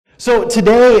So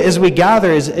today, as we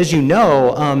gather, as you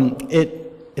know,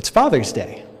 it's Father's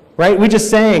Day, right? We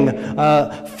just sang,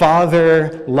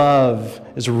 Father love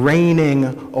is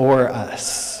reigning over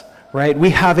us, right?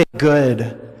 We have a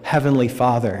good Heavenly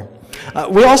Father.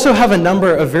 We also have a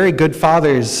number of very good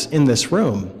fathers in this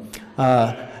room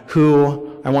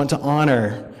who I want to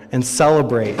honor and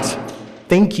celebrate.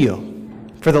 Thank you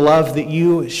for the love that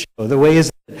you show, the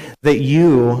ways that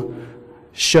you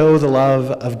show the love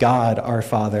of God, our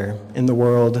Father, in the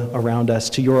world around us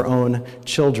to your own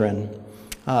children.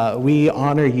 We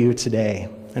honor you today,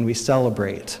 and we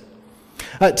celebrate.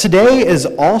 Today is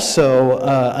also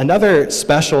another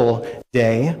special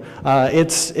day.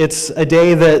 It's a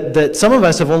day that some of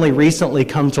us have only recently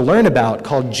come to learn about,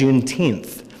 called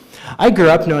Juneteenth. I grew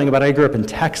up in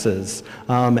Texas,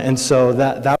 and so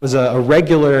that was a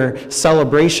regular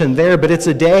celebration there, but it's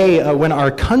a day when our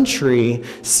country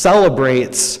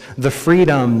celebrates the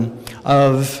freedom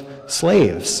of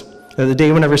slaves. The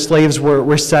day whenever slaves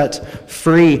were set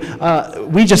free.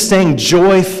 We just sang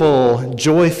joyful,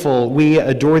 joyful, we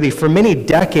adore thee. For many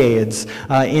decades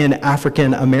in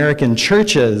African American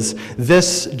churches,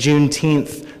 this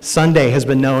Juneteenth Sunday has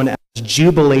been known as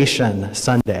Jubilation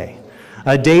Sunday.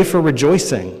 A day for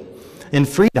rejoicing in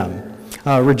freedom,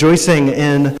 rejoicing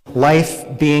in life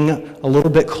being a little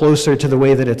bit closer to the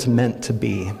way that it's meant to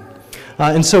be.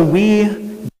 And so we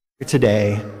are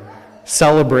today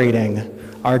celebrating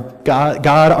our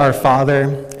God, our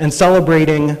Father, and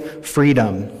celebrating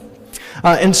freedom.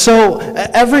 And so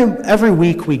every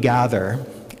week we gather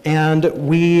and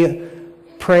we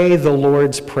pray the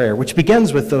Lord's Prayer, which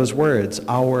begins with those words,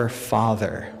 Our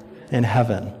Father in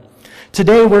heaven.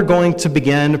 Today we're going to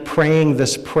begin praying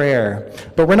this prayer,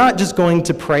 but we're not just going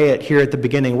to pray it here at the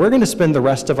beginning. We're going to spend the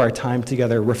rest of our time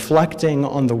together reflecting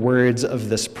on the words of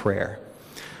this prayer.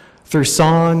 Through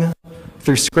song,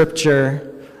 through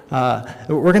scripture,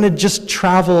 we're going to just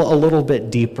travel a little bit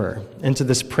deeper into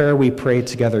this prayer we pray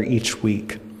together each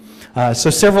week. So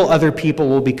several other people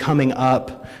will be coming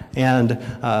up and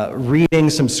reading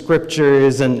some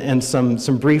scriptures and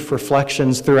some brief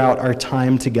reflections throughout our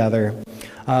time together.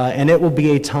 And it will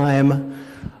be a time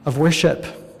of worship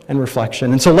and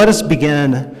reflection. And so let us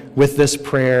begin with this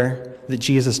prayer that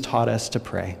Jesus taught us to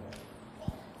pray.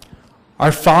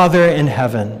 Our Father in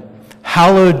heaven,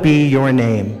 hallowed be your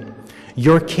name.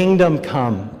 Your kingdom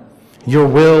come, your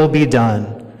will be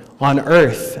done, on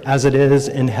earth as it is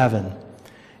in heaven.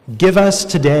 Give us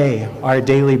today our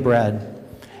daily bread,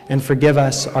 and forgive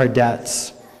us our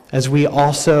debts, as we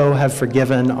also have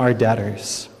forgiven our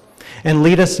debtors. And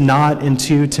lead us not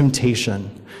into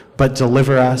temptation, but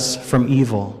deliver us from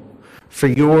evil. For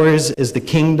yours is the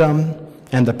kingdom,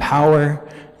 and the power,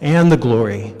 and the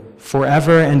glory,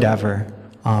 forever and ever.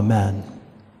 Amen.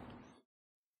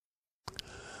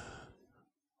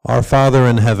 Our Father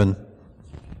in heaven,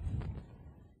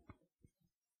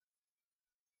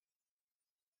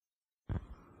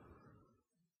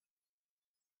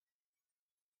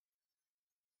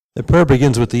 the prayer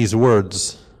begins with these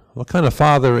words. What kind of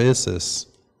father is this?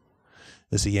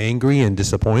 Is he angry and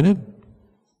disappointed?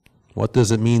 What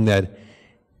does it mean that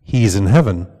he's in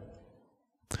heaven?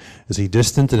 Is he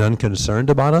distant and unconcerned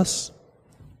about us?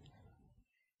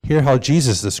 Hear how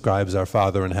Jesus describes our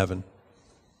Father in heaven.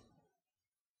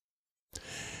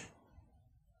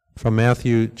 From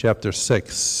Matthew chapter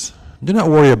 6. Do not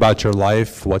worry about your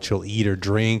life, what you'll eat or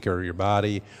drink, or your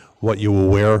body, what you will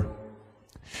wear.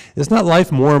 Is not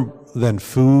life more than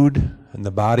food, and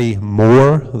the body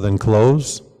more than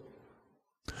clothes?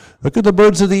 Look at the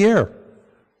birds of the air.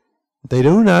 They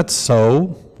do not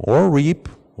sow or reap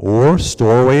or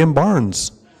store away in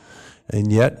barns,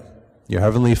 and yet your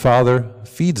heavenly Father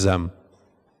feeds them.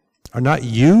 Are not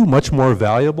you much more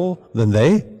valuable than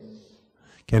they?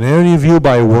 Can any of you,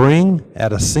 by worrying,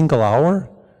 add a single hour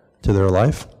to their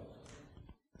life?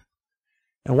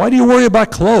 And why do you worry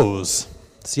about clothes?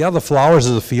 See how the flowers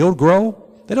of the field grow?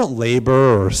 They don't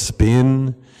labor or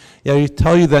spin. Yet I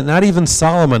tell you that not even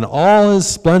Solomon, all his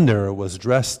splendor, was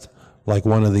dressed like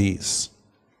one of these.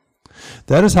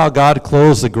 That is how God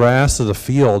clothes the grass of the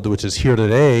field, which is here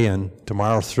today and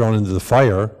tomorrow thrown into the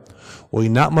fire. Will he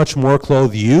not much more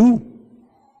clothe you,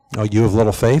 O you of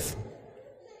little faith?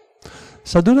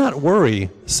 So do not worry,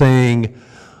 saying,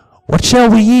 what shall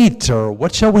we eat, or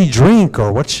what shall we drink,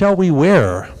 or what shall we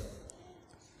wear?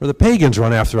 For the pagans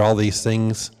run after all these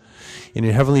things, and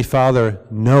your heavenly Father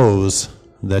knows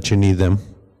that you need them.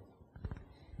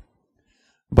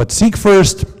 But seek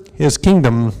first his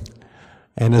kingdom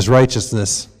and his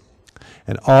righteousness,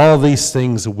 and all these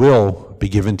things will be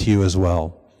given to you as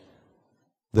well.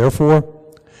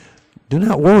 Therefore, do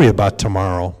not worry about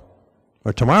tomorrow,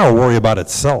 or tomorrow will worry about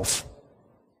itself.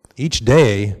 Each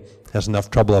day has enough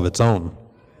trouble of its own.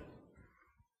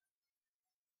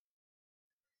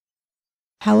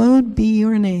 Hallowed be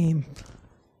your name.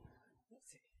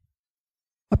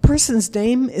 A person's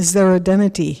name is their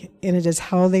identity, and it is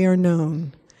how they are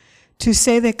known. To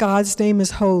say that God's name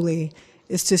is holy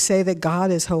is to say that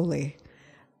God is holy.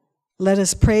 Let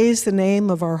us praise the name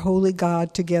of our holy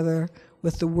God together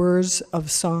with the words of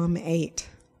Psalm 8.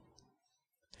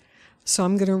 So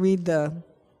I'm going to read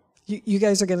you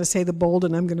guys are going to say the bold,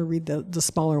 and I'm going to read the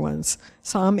smaller ones.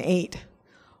 Psalm 8.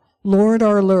 Lord,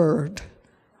 our Lord,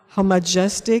 how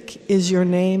majestic is your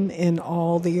name in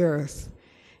all the earth.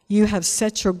 You have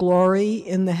set your glory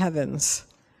in the heavens.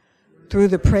 Through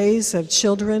the praise of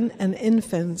children and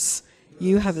infants,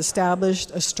 you have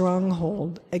established a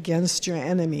stronghold against your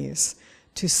enemies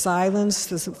to silence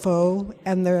the foe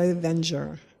and their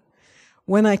avenger.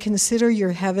 When I consider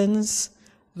your heavens,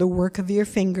 the work of your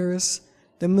fingers,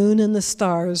 the moon and the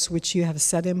stars which you have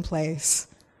set in place,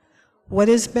 what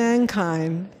is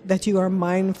mankind that you are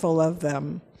mindful of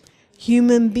them?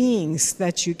 Human beings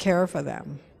that you care for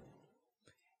them.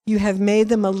 You have made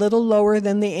them a little lower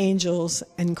than the angels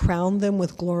and crowned them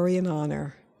with glory and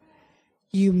honor.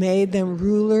 You made them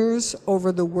rulers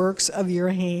over the works of your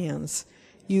hands.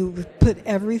 You put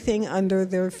everything under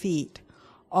their feet,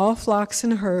 all flocks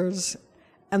and herds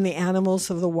and the animals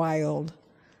of the wild,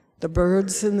 the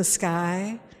birds in the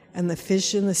sky and the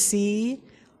fish in the sea,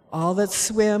 all that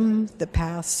swim the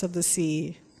paths of the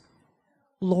sea.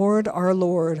 Lord, our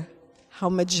Lord, how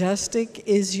majestic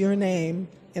is your name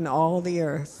in all the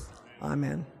earth.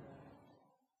 Amen.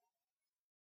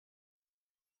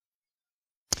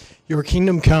 Your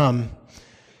kingdom come.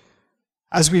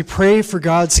 As we pray for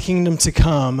God's kingdom to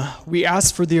come, we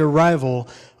ask for the arrival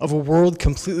of a world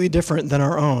completely different than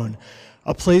our own,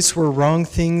 a place where wrong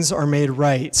things are made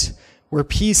right, where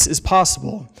peace is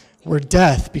possible, where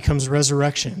death becomes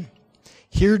resurrection.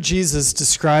 Hear Jesus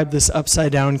describe this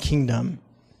upside-down kingdom.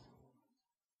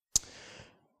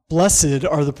 Blessed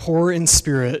are the poor in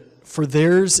spirit, for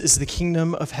theirs is the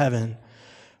kingdom of heaven.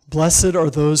 Blessed are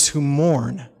those who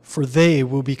mourn, for they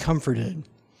will be comforted.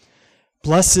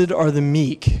 Blessed are the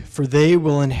meek, for they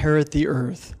will inherit the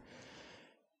earth.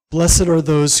 Blessed are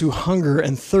those who hunger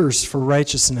and thirst for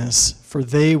righteousness, for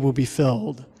they will be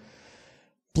filled.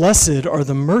 Blessed are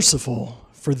the merciful,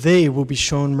 for they will be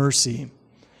shown mercy.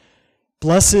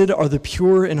 Blessed are the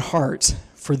pure in heart,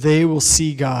 for they will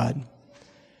see God.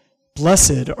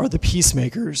 Blessed are the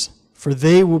peacemakers, for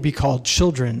they will be called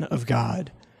children of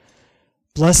God.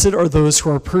 Blessed are those who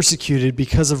are persecuted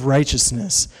because of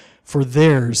righteousness, for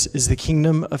theirs is the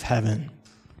kingdom of heaven.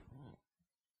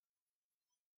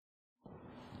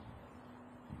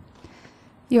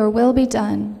 Your will be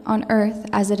done on earth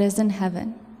as it is in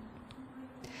heaven.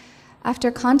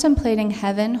 After contemplating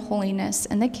heaven, holiness,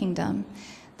 and the kingdom,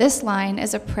 this line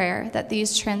is a prayer that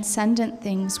these transcendent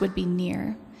things would be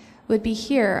near, would be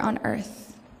here on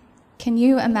earth. Can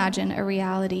you imagine a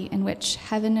reality in which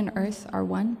heaven and earth are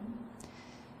one?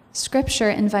 Scripture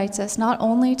invites us not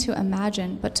only to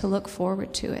imagine, but to look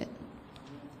forward to it.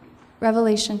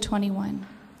 Revelation 21.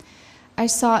 I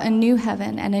saw a new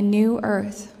heaven and a new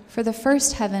earth, for the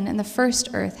first heaven and the first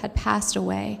earth had passed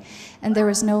away, and there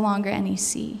was no longer any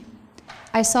sea.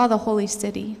 I saw the holy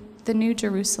city, the new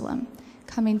Jerusalem,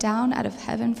 coming down out of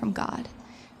heaven from God,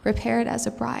 prepared as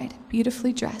a bride,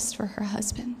 beautifully dressed for her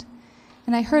husband.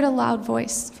 And I heard a loud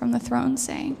voice from the throne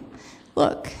saying,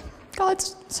 look,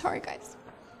 sorry guys.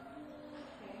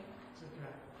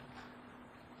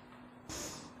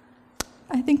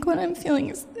 I think what I'm feeling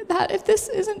is that if this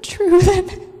isn't true,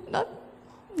 then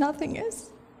nothing is.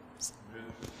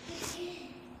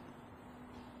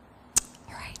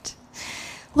 You're right.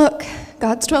 Look,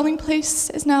 God's dwelling place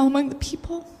is now among the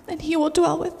people, and he will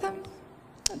dwell with them.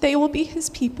 They will be his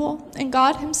people, and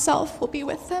God himself will be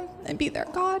with them and be their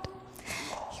God.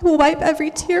 He will wipe every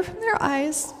tear from their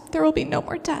eyes. There will be no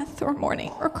more death or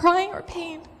mourning or crying or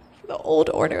pain, for the old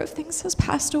order of things has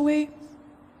passed away.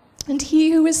 And he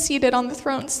who is seated on the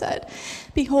throne said,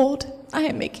 behold, I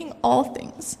am making all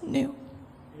things new.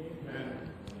 Amen.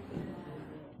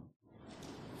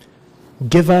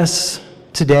 Give us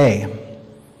today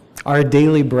our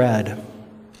daily bread,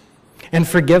 and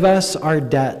forgive us our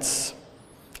debts,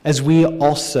 as we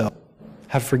also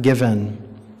have forgiven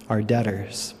our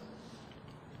debtors.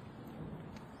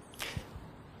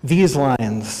 These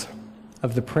lines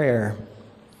of the prayer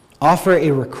offer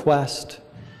a request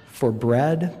for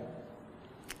bread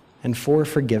and for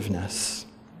forgiveness,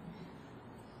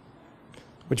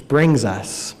 which brings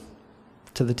us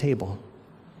to the table,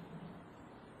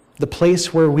 the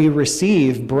place where we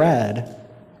receive bread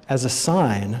as a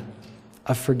sign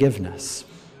of forgiveness.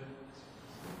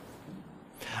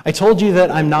 I told you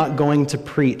that I'm not going to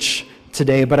preach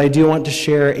today, but I do want to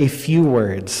share a few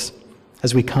words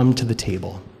as we come to the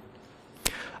table.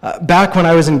 Back when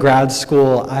I was in grad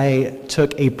school, I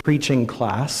took a preaching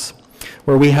class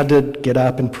where we had to get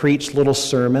up and preach little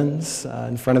sermons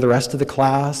in front of the rest of the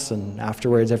class, and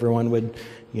afterwards everyone would,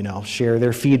 share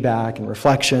their feedback and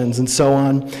reflections and so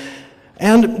on.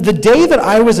 And the day that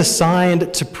I was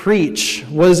assigned to preach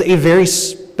was a very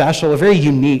special, a very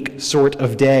unique sort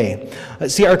of day.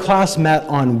 See, our class met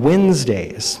on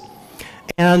Wednesdays,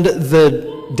 and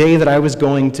the day that I was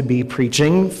going to be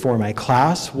preaching for my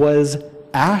class was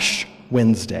Ash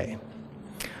Wednesday,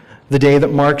 the day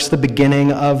that marks the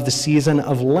beginning of the season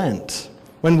of Lent,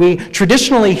 when we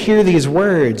traditionally hear these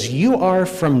words, "You are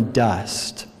from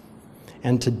dust,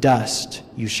 and to dust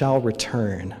you shall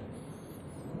return."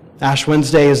 Ash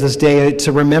Wednesday is this day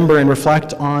to remember and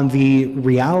reflect on the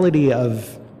reality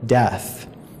of death.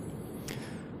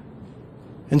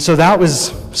 And so that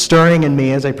was stirring in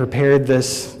me as I prepared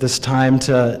this time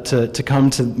to come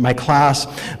to my class.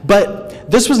 But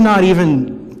this was not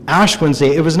even Ash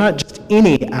Wednesday. It was not just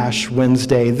any Ash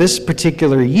Wednesday. This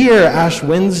particular year, Ash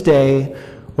Wednesday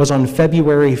was on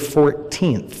February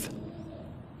 14th,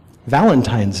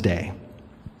 Valentine's Day,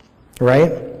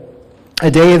 right? A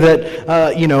day that,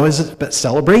 is about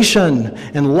celebration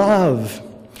and love.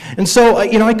 And so,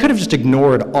 I could have just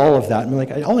ignored all of that and be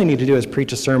like, all I need to do is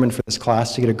preach a sermon for this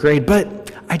class to get a grade,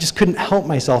 but I just couldn't help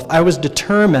myself. I was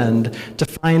determined to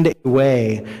find a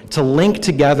way to link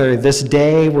together this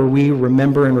day where we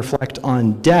remember and reflect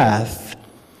on death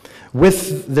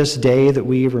with this day that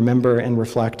we remember and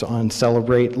reflect on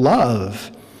celebrate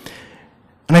love.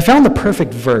 And I found the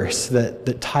perfect verse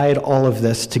that tied all of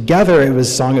this together. It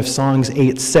was Song of Songs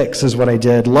 8:6 is what I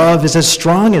did. Love is as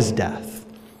strong as death.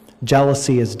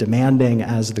 Jealousy is demanding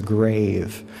as the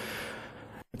grave.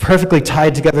 It perfectly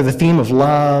tied together the theme of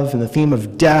love and the theme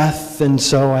of death. And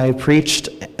so I preached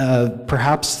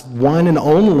perhaps one and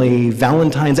only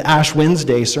Valentine's Ash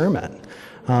Wednesday sermon.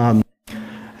 And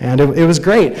it was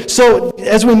great. So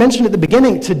as we mentioned at the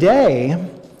beginning, today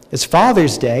is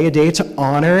Father's Day, a day to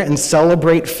honor and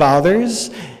celebrate fathers.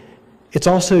 It's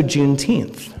also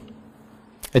Juneteenth,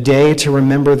 a day to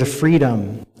remember the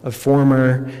freedom of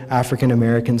former African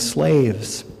American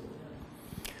slaves.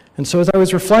 And so as I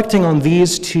was reflecting on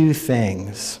these two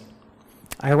things,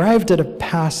 I arrived at a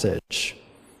passage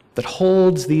that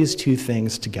holds these two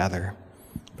things together,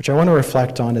 which I want to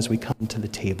reflect on as we come to the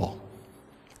table.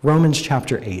 Romans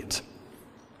chapter 8,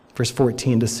 verse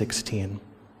 14 to 16.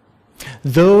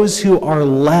 Those who are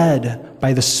led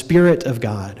by the Spirit of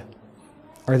God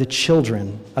are the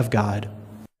children of God.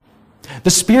 The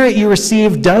Spirit you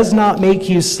receive does not make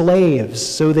you slaves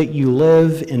so that you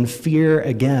live in fear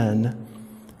again.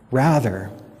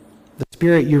 Rather, the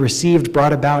Spirit you received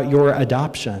brought about your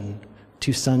adoption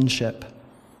to sonship.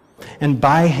 And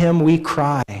by him we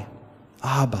cry,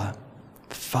 Abba,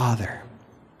 Father.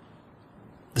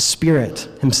 The Spirit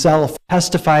himself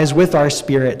testifies with our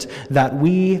spirit that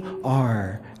we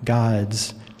are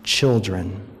God's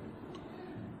children.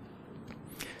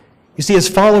 You see, as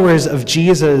followers of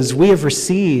Jesus, we have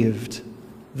received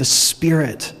the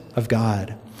Spirit of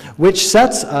God, which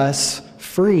sets us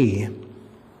free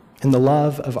in the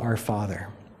love of our Father.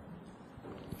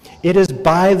 It is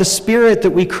by the Spirit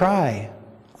that we cry,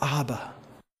 Abba.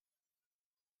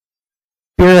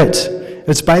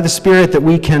 It's by the Spirit that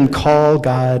we can call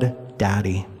God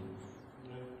Daddy.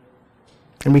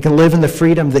 And we can live in the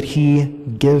freedom that he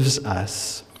gives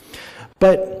us.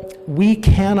 But we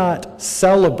cannot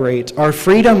celebrate our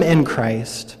freedom in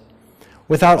Christ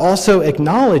without also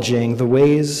acknowledging the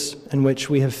ways in which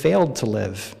we have failed to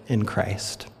live in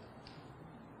Christ.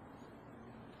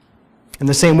 In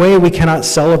the same way, we cannot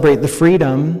celebrate the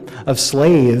freedom of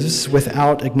slaves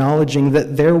without acknowledging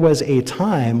that there was a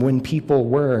time when people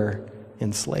were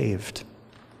enslaved.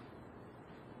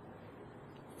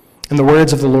 In the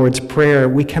words of the Lord's Prayer,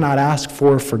 we cannot ask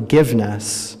for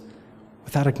forgiveness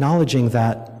without acknowledging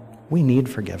that we need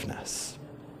forgiveness.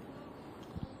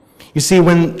 You see,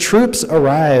 when troops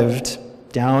arrived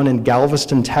down in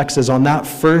Galveston, Texas on that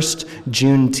first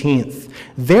Juneteenth,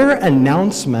 their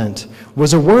announcement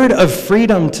was a word of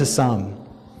freedom to some,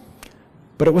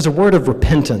 but it was a word of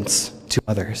repentance to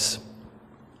others.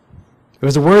 It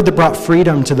was a word that brought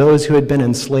freedom to those who had been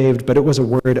enslaved, but it was a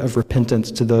word of repentance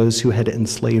to those who had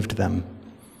enslaved them.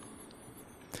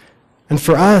 And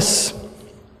for us,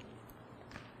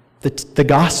 the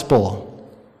gospel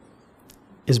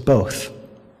is both.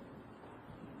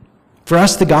 For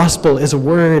us, the gospel is a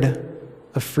word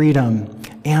of freedom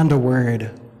and a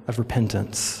word of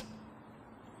repentance.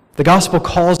 The gospel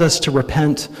calls us to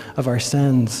repent of our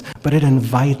sins, but it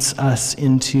invites us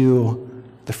into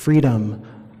the freedom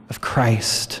of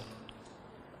Christ.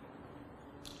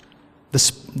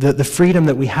 The freedom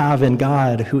that we have in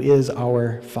God, who is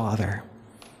our Father.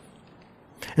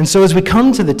 And so as we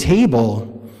come to the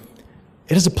table,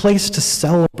 it is a place to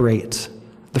celebrate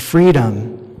the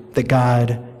freedom that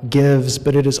God gives,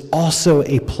 but it is also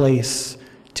a place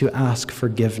to ask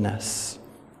forgiveness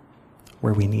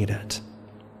where we need it.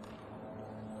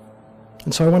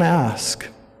 And so I want to ask,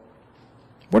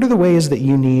 what are the ways that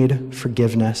you need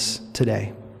forgiveness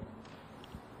today?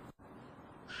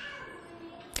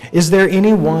 Is there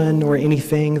anyone or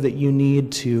anything that you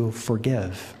need to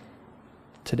forgive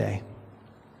today?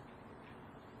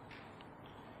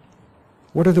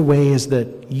 What are the ways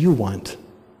that you want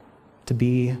to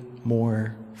be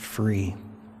more free?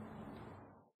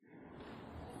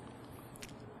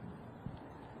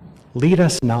 Lead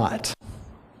us not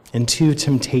into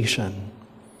temptation,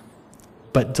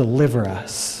 but deliver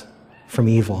us from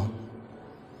evil.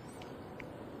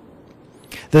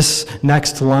 This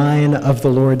next line of the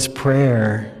Lord's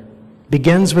Prayer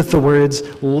begins with the words,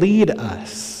 lead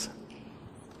us.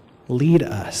 Lead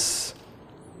us.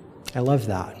 I love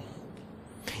that.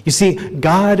 You see,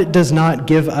 God does not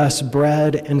give us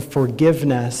bread and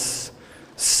forgiveness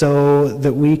so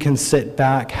that we can sit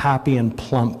back happy and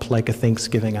plump like a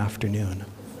Thanksgiving afternoon.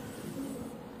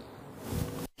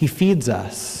 He feeds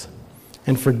us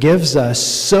and forgives us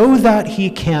so that he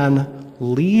can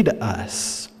lead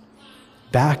us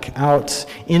back out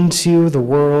into the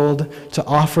world to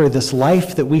offer this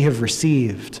life that we have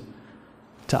received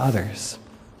to others.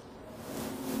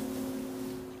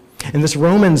 And this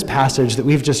Romans passage that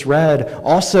we've just read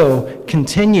also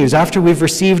continues. After we've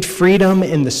received freedom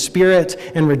in the Spirit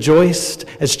and rejoiced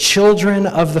as children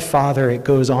of the Father, it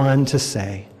goes on to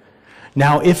say,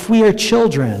 now if we are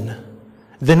children,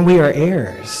 then we are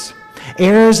heirs,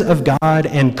 heirs of God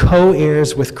and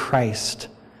co-heirs with Christ,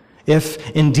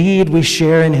 if indeed we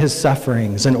share in his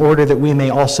sufferings, in order that we may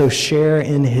also share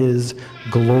in his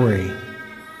glory.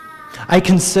 I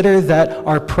consider that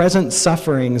our present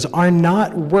sufferings are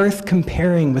not worth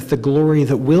comparing with the glory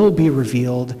that will be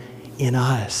revealed in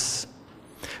us.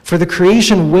 For the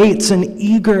creation waits in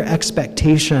eager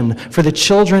expectation for the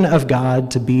children of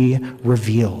God to be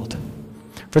revealed.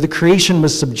 For the creation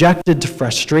was subjected to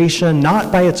frustration,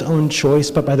 not by its own choice,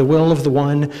 but by the will of the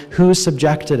one who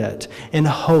subjected it, in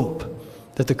hope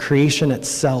that the creation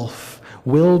itself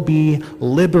will be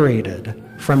liberated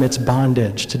from its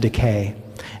bondage to decay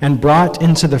and brought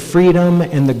into the freedom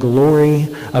and the glory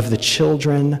of the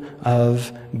children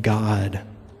of God.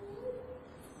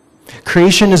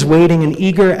 Creation is waiting in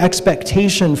eager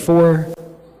expectation for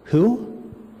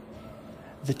who?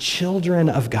 The children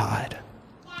of God.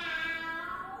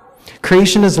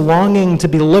 Creation is longing to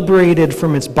be liberated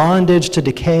from its bondage to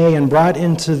decay and brought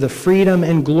into the freedom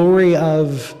and glory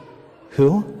of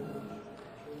who?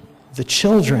 The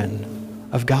children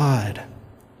of God.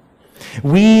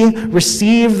 We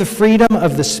receive the freedom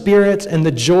of the Spirit and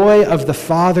the joy of the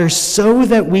Father so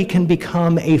that we can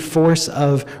become a force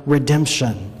of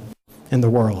redemption in the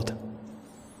world.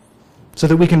 So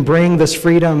that we can bring this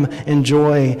freedom and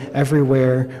joy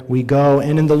everywhere we go.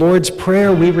 And in the Lord's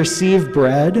Prayer, we receive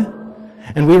bread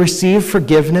and we receive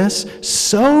forgiveness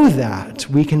so that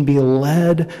we can be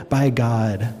led by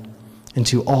God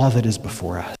into all that is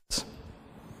before us.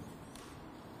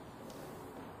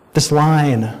 This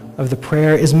line of the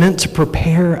prayer is meant to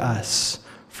prepare us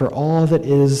for all that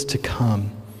is to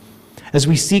come as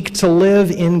we seek to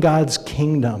live in God's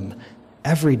kingdom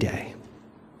every day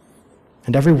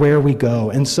and everywhere we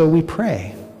go. And so we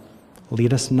pray,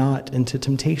 lead us not into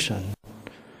temptation,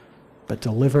 but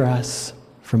deliver us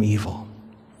from evil.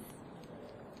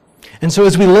 And so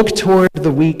as we look toward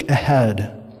the week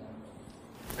ahead,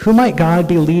 who might God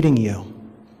be leading you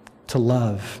to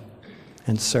love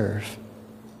and serve?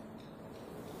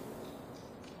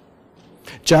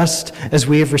 Just as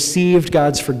we have received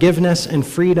God's forgiveness and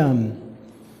freedom,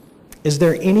 is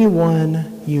there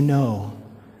anyone you know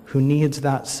who needs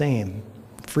that same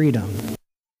freedom?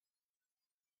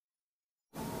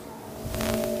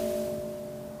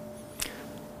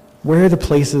 Where are the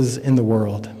places in the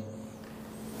world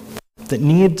that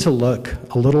need to look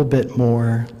a little bit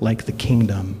more like the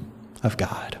kingdom of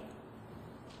God?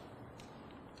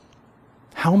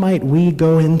 How might we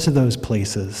go into those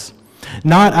places?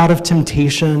 Not out of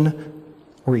temptation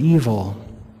or evil,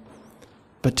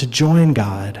 but to join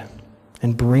God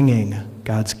in bringing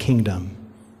God's kingdom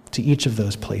to each of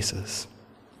those places.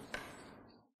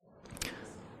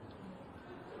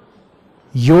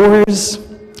 Yours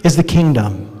is the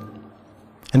kingdom,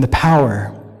 and the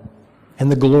power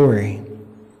and the glory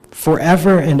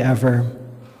forever and ever.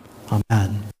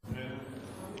 Amen.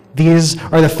 These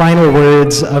are the final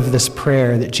words of this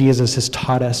prayer that Jesus has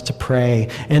taught us to pray.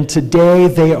 And today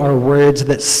they are words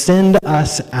that send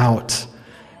us out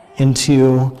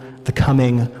into the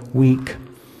coming week.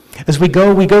 As we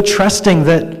go trusting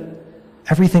that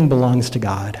everything belongs to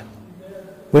God.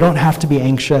 We don't have to be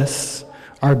anxious.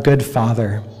 Our good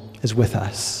Father is with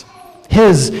us.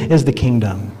 His is the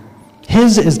kingdom.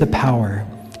 His is the power.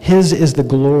 His is the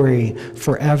glory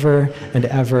forever and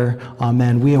ever.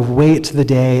 Amen. We await the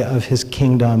day of his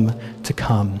kingdom to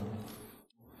come.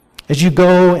 As you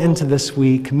go into this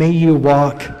week, may you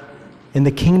walk in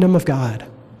the kingdom of God,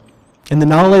 in the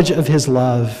knowledge of his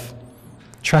love,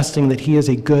 trusting that he is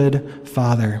a good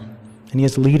Father and he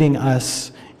is leading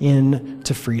us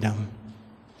into freedom.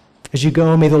 As you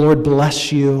go, may the Lord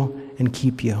bless you and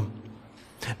keep you.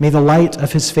 May the light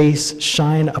of his face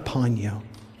shine upon you.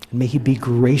 And may he be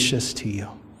gracious to you.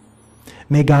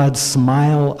 May God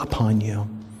smile upon you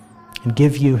and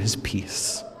give you his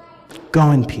peace.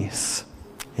 Go in peace.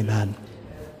 Amen.